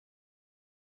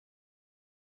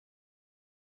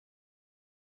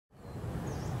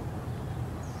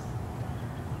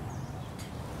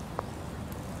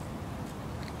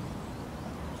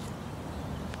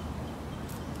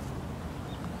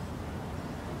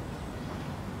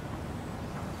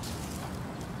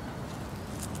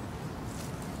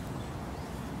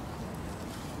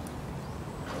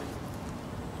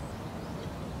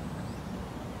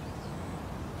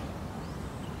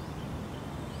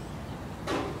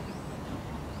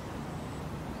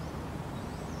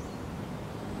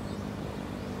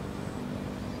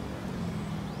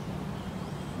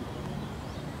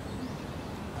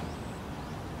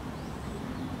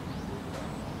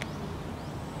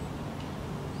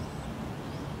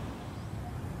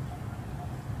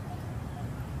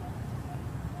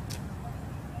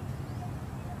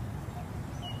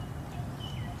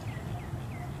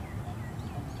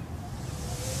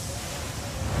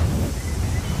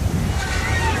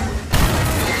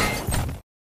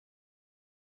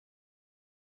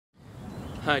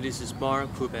Hi, this is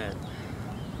Mark Puban.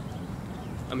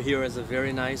 I'm here at a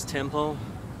very nice temple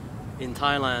in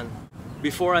Thailand.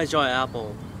 Before I joined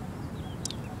Apple,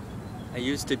 I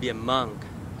used to be a monk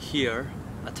here,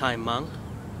 a Thai monk,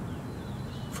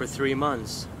 for 3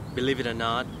 months. Believe it or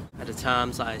not, at the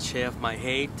times I shaved my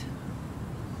head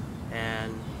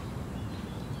and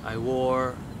I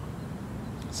wore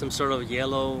some sort of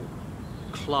yellow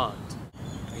cloth.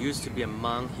 I used to be a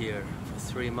monk here for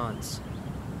 3 months.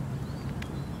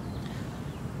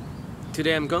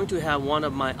 Today I'm going to have one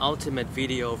of my ultimate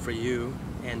video for you,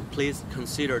 and please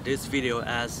consider this video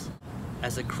as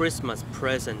a Christmas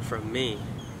present from me,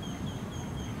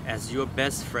 as your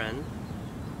best friend,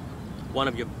 one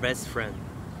of your best friends.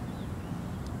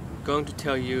 I'm going to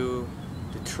tell you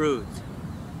the truth.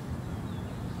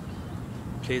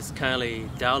 Please kindly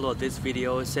download this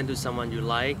video, send to someone you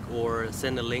like, or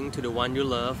send a link to the one you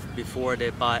love before they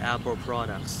buy Apple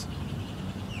products.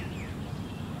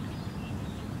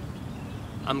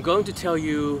 I'm going to tell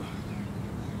you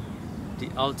the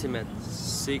ultimate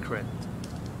secret.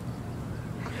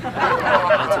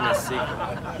 Ultimate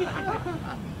secret.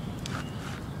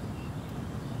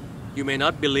 You may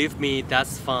not believe me,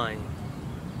 that's fine.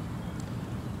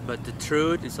 But the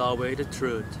truth is always the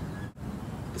truth.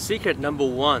 The secret number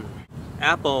one: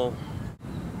 Apple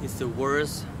is the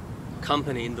worst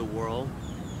company in the world.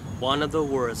 One of the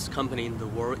worst company in the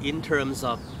world in terms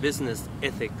of business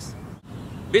ethics.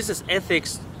 Business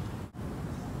ethics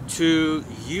to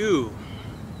you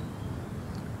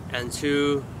and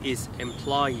to its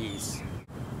employees.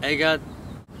 I got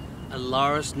a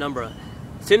large number.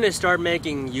 Since I started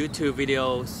making YouTube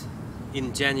videos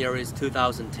in January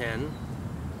 2010,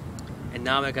 and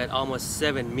now I got almost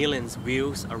 7 million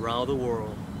views around the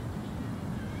world.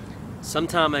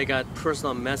 Sometimes I got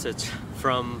personal message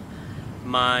from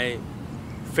my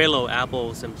fellow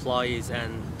Apple's employees,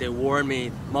 and they warn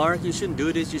me, Mark, you shouldn't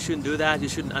do this, you shouldn't do that, you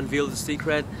shouldn't unveil the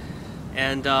secret.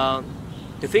 And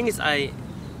the thing is, I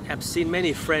have seen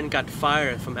many friends got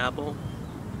fired from Apple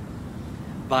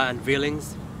by unveiling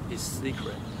his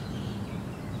secret.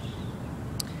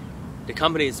 The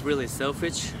company is really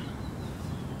selfish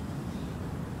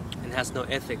and has no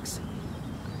ethics.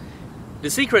 The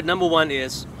secret number one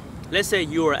is, let's say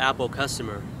you are an Apple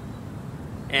customer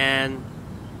and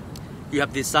you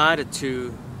have decided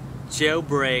to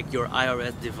jailbreak your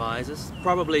iOS devices.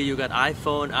 Probably you got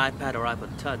iPhone, iPad, or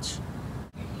iPod Touch.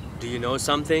 Do you know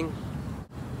something?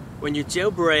 When you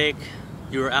jailbreak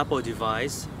your Apple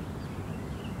device,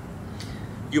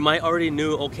 you might already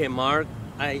knew, okay, Mark,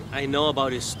 I know about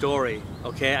this story.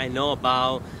 Okay, I know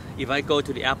about if I go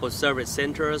to the Apple service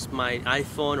centers, my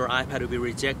iPhone or iPad will be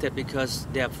rejected because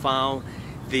they have found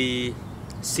the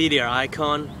CDR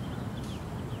icon,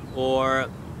 or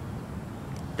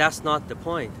that's not the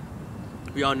point.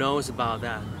 We all knows about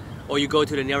that. Or you go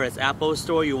to the nearest Apple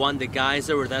store, you want the guys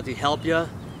over there to help you,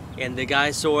 and the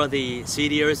guy saw the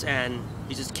CDRs and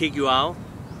he just kick you out.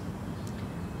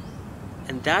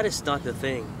 And that is not the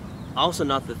thing. Also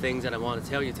not the things that I want to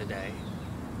tell you today.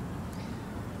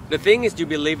 The thing is, you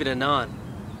believe it or not,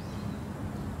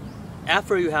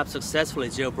 after you have successfully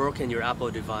jailbroken your Apple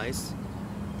device,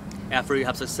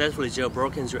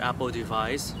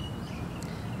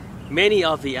 many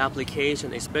of the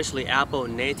applications, especially Apple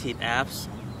native apps,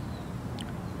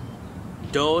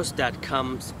 those that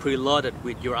comes preloaded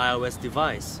with your iOS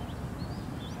device,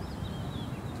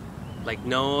 like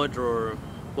Note or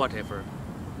whatever,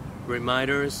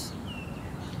 reminders,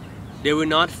 they will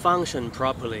not function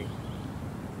properly.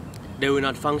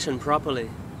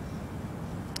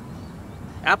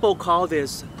 Apple called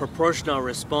this proportional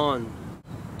response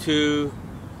to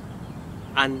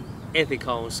an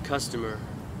ethical customer.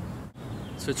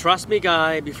 So trust me,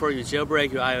 guy, before you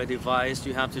jailbreak your iOS device,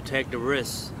 you have to take the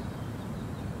risk.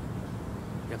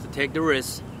 You have to take the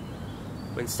risk.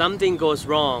 When something goes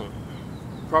wrong,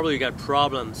 probably you got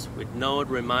problems with Note,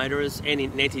 reminders, any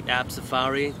native app,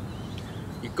 Safari.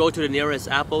 You go to the nearest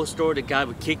Apple store, the guy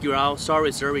will kick you out.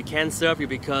 Sorry, sir, we can't serve you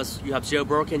because you have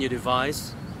jailbroken your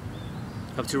device.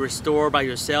 You have to restore by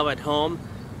yourself at home.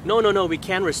 No, we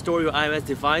can't restore your iOS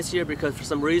device here because for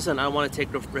some reason I want to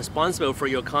take responsibility for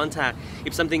your contact.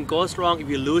 If something goes wrong, if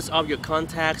you lose all your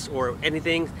contacts or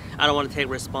anything, I don't want to take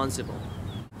responsible.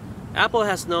 Apple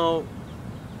has no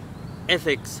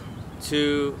ethics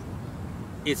to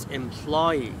its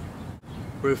employee,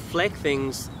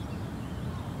 reflecting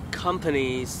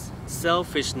company's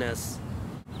selfishness.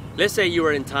 Let's say you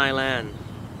are in Thailand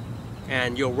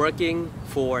and you're working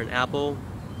for an Apple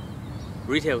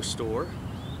retail store.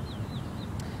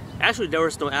 Actually, there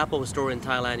is no Apple store in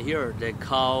Thailand here. They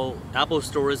call Apple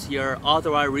stores here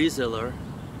authorized reseller.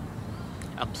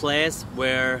 a place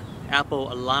where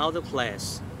Apple allow the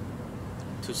place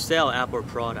to sell Apple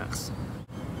products.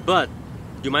 But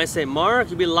you might say, Mark,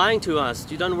 you've been lying to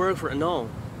us. You don't work for... No.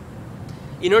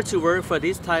 In order to work for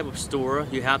this type of store,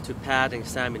 you have to pass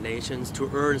examinations to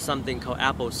earn something called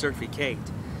Apple certificate.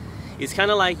 It's kind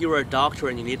of like you're a doctor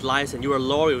and you need license. You're a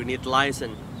lawyer, you need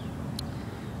license.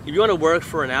 If you want to work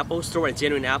for an Apple store, a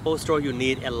genuine Apple store, you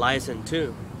need a license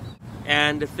too.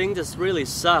 And the thing that's really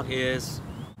sucks is,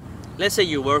 let's say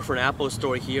you work for an Apple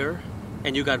store here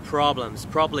and you got problems.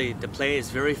 Probably the place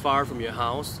is very far from your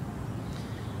house,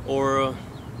 or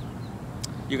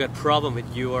you got problem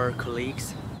with your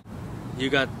colleagues. You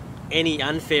got any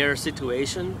unfair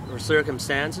situation or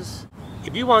circumstances.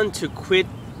 If you want to quit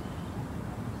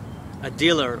a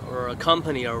dealer or a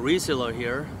company or a reseller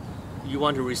here, you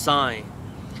want to resign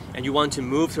and you want to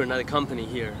move to another company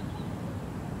here,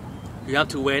 you have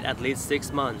to wait at least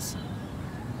 6 months.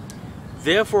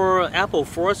 Therefore, Apple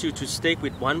forces you to stick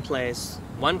with one place,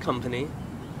 one company.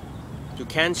 You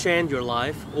can't change your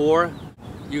life, or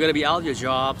you're gonna be out of your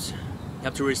jobs. You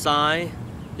have to resign.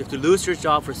 You have to lose your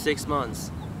job for 6 months.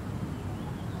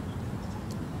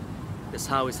 That's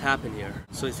how it's happened here.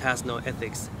 So it has no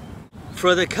ethics.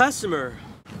 For the customer,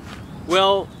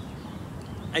 well,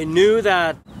 I knew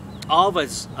that all of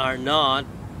us are not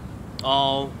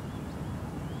all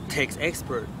tech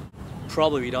expert.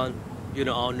 Probably we don't,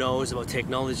 all knows about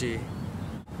technology.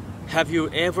 Have you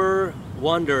ever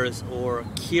wondered or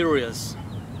curious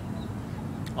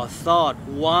or thought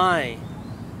why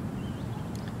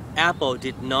Apple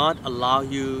did not allow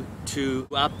you to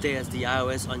update the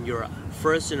iOS on your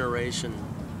first generation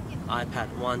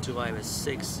iPad 1 to iOS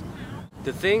 6?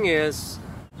 The thing is,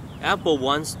 Apple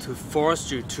wants to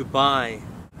force you to buy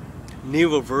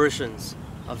newer versions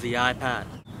of the iPad.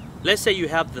 Let's say you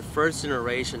have the first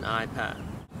generation iPad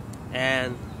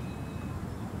and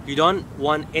you don't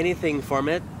want anything from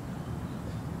it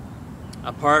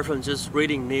apart from just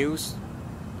reading news,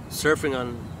 surfing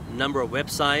on a number of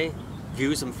websites,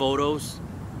 view some photos,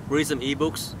 read some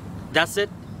ebooks. That's it.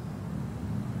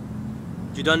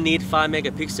 You don't need 5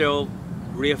 megapixel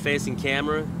rear facing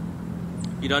camera.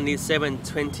 You don't need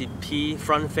 720p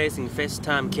front facing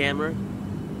FaceTime camera.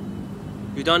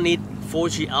 You don't need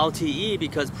 4G LTE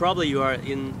because probably you are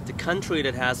in the country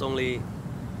that has only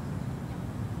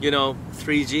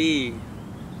 3G,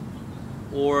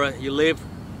 or you live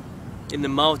in the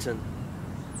mountain.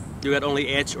 You got only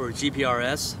Edge or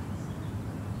GPRS.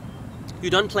 You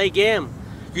don't play game.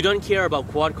 You don't care about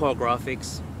quad-core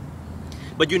graphics.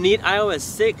 But you need iOS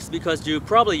 6 because you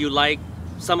like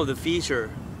some of the feature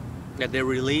that they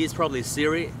released, probably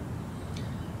Siri.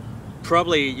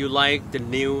 Probably you like the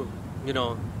new,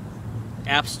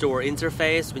 App Store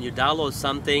interface. When you download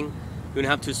something, you don't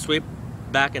have to sweep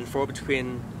back and forth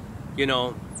between,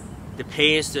 the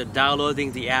page to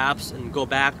downloading the apps and go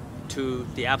back to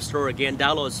the App Store again.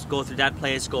 Downloads, go through that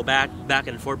place, go back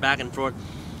and forth, back and forth.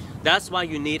 That's why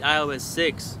you need iOS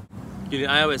 6. You need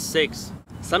iOS 6.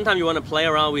 Sometimes you want to play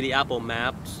around with the Apple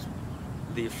Maps,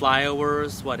 the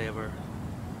flyovers, whatever.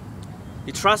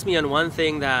 You trust me on one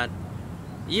thing, that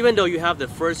even though you have the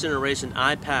first generation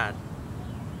iPad,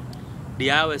 the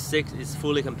iOS 6 is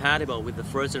fully compatible with the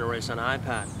first generation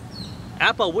iPad.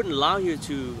 Apple wouldn't allow you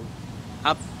to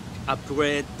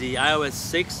upgrade the iOS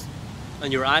 6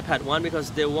 on your iPad 1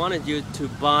 because they wanted you to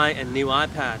buy a new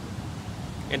iPad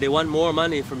and they want more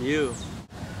money from you.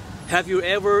 Have you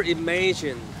ever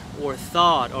imagined or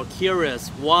thought or curious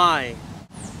why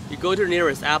you go to the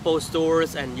nearest Apple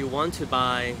stores and you want to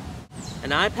buy an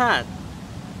iPad,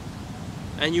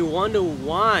 and you wonder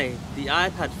why the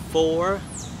iPad 4,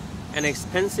 an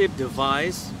expensive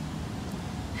device,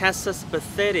 has such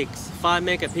pathetic 5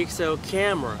 megapixel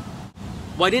camera?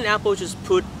 Why didn't Apple just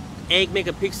put 8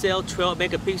 megapixel, 12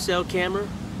 megapixel camera?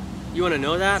 You want to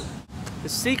know that? The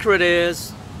secret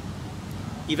is,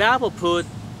 if Apple put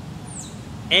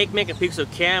 8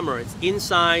 megapixel cameras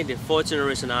inside the 4th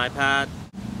generation iPad,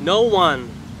 no one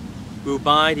will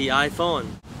buy the iPhone.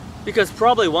 Because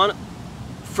probably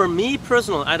for me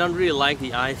personally, I don't really like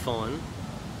the iPhone.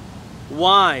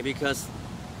 Why? Because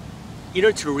in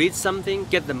order to read something,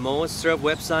 get the most served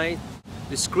website,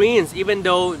 the screens, even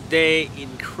though they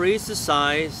increase the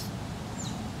size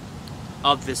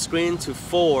of the screen to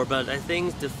 4, but I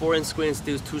think the 4-inch screen is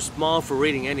still too small for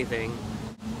reading anything.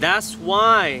 That's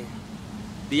why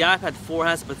the iPad 4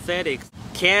 has a pathetic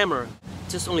camera,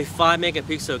 just only 5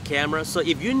 megapixel camera. So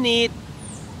if you need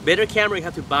better camera, you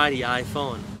have to buy the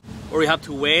iPhone, or you have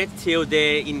to wait till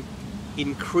they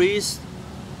increase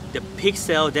the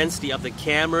pixel density of the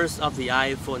cameras of the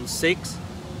iPhone 6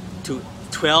 to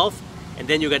 12, and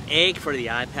then you get 8 for the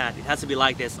iPad. It has to be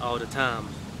like this all the time.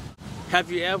 Have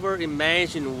you ever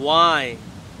imagined why?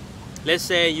 Let's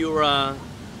say you're a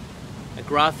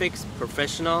graphics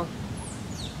professional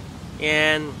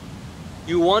and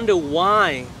you wonder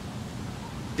why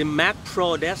the Mac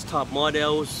Pro desktop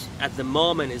models at the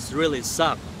moment is really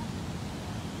suck.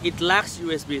 It lacks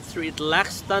USB 3, it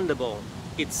lacks Thunderbolt,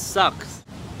 it sucks.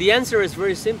 The answer is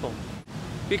very simple.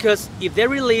 Because if they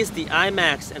release the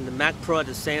iMacs and the Mac Pro at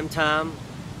the same time,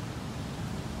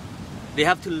 they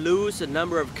have to lose a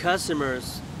number of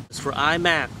customers for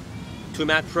iMac to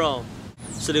Mac Pro.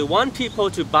 So they want people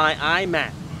to buy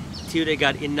iMac till they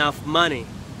got enough money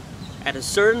at a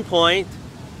certain point,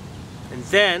 and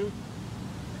then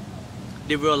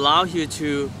they will allow you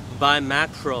to buy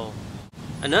Mac Pro.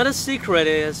 Another secret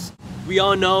is, we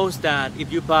all know that if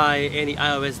you buy any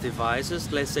iOS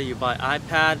devices, let's say you buy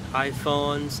iPad,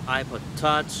 iPhones, iPod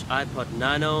Touch, iPod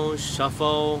Nano,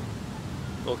 Shuffle,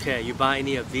 okay, you buy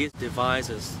any of these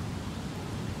devices.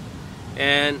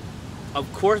 And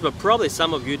of course, but probably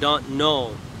some of you don't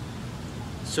know.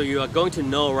 So you are going to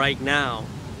know right now.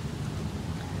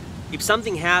 If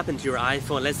something happened to your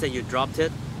iPhone, let's say you dropped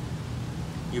it,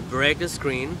 you break the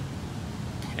screen,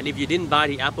 and if you didn't buy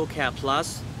the Apple Care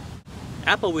Plus,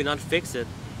 Apple will not fix it,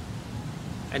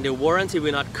 and the warranty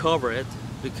will not cover it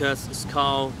because it's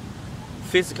called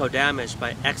physical damage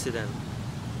by accident.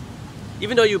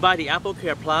 Even though you buy the Apple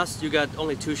Care Plus, you got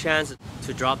only 2 chances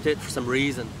to drop it for some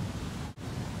reason.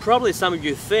 Probably some of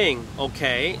you think,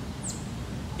 okay,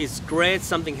 it's great,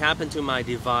 something happened to my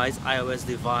device, iOS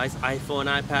device, iPhone,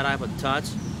 iPad, iPod Touch.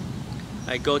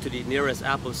 I go to the nearest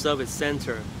Apple Service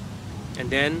Center,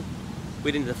 and then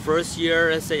within the first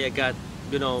year, let's say I got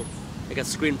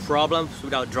screen problems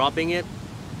without dropping it,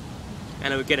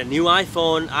 and I would get a new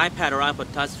iPhone, iPad, or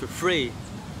iPod Touch for free.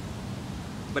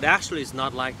 But actually it's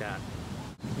not like that.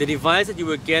 The device that you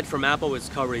will get from Apple is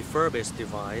called refurbished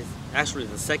device. Actually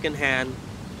the second hand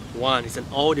one is an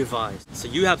old device. So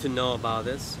you have to know about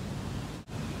this.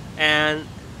 And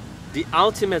the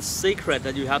ultimate secret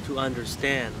that you have to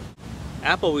understand,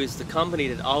 Apple is the company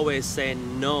that always say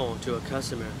no to a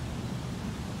customer.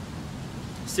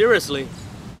 Seriously,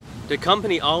 the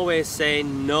company always say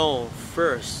no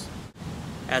first.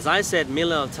 As I said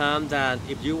millions of times, that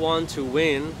if you want to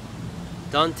win,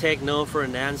 don't take no for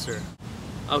an answer.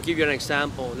 I'll give you an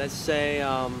example. Let's say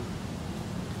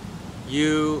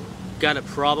you got a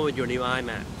problem with your new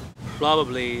iMac.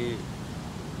 Probably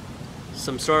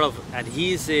some sort of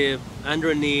adhesive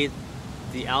underneath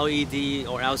the LED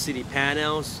or LCD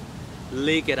panels,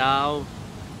 leak it out,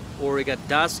 or you got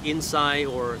dust inside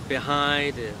or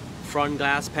behind the front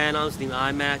glass panels, the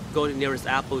iMac. Go to the nearest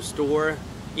Apple store.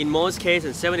 In most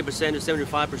cases, 70% to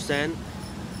 75%,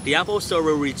 the Apple store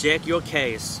will reject your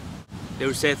case. They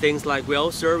will say things like,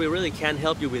 well sir, we really can't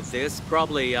help you with this.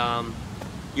 Probably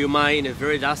you might in a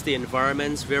very dusty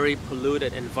environments, very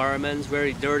polluted environments,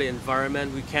 very dirty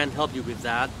environment. We can't help you with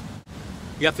that.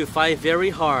 You have to fight very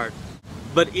hard.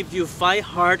 But if you fight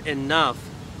hard enough,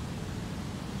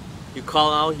 you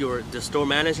call out the store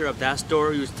manager of that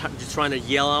store, you're trying to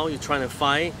yell out, you're trying to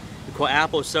fight, you call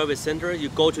Apple Service Center, you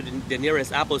go to the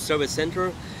nearest Apple Service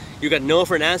Center, you got no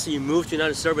for an answer, you move to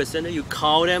another service center, you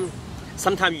call them.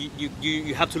 Sometimes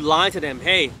you have to lie to them,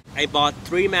 hey, I bought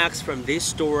 3 Macs from this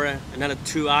store, another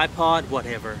 2 iPod,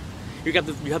 whatever. You have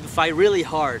to fight really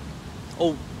hard.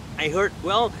 Oh, I heard,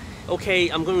 well, okay,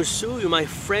 I'm going to sue you. My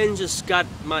friend just got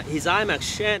his iMac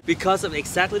shed because of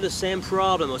exactly the same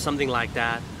problem or something like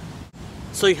that.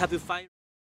 So you have to fight.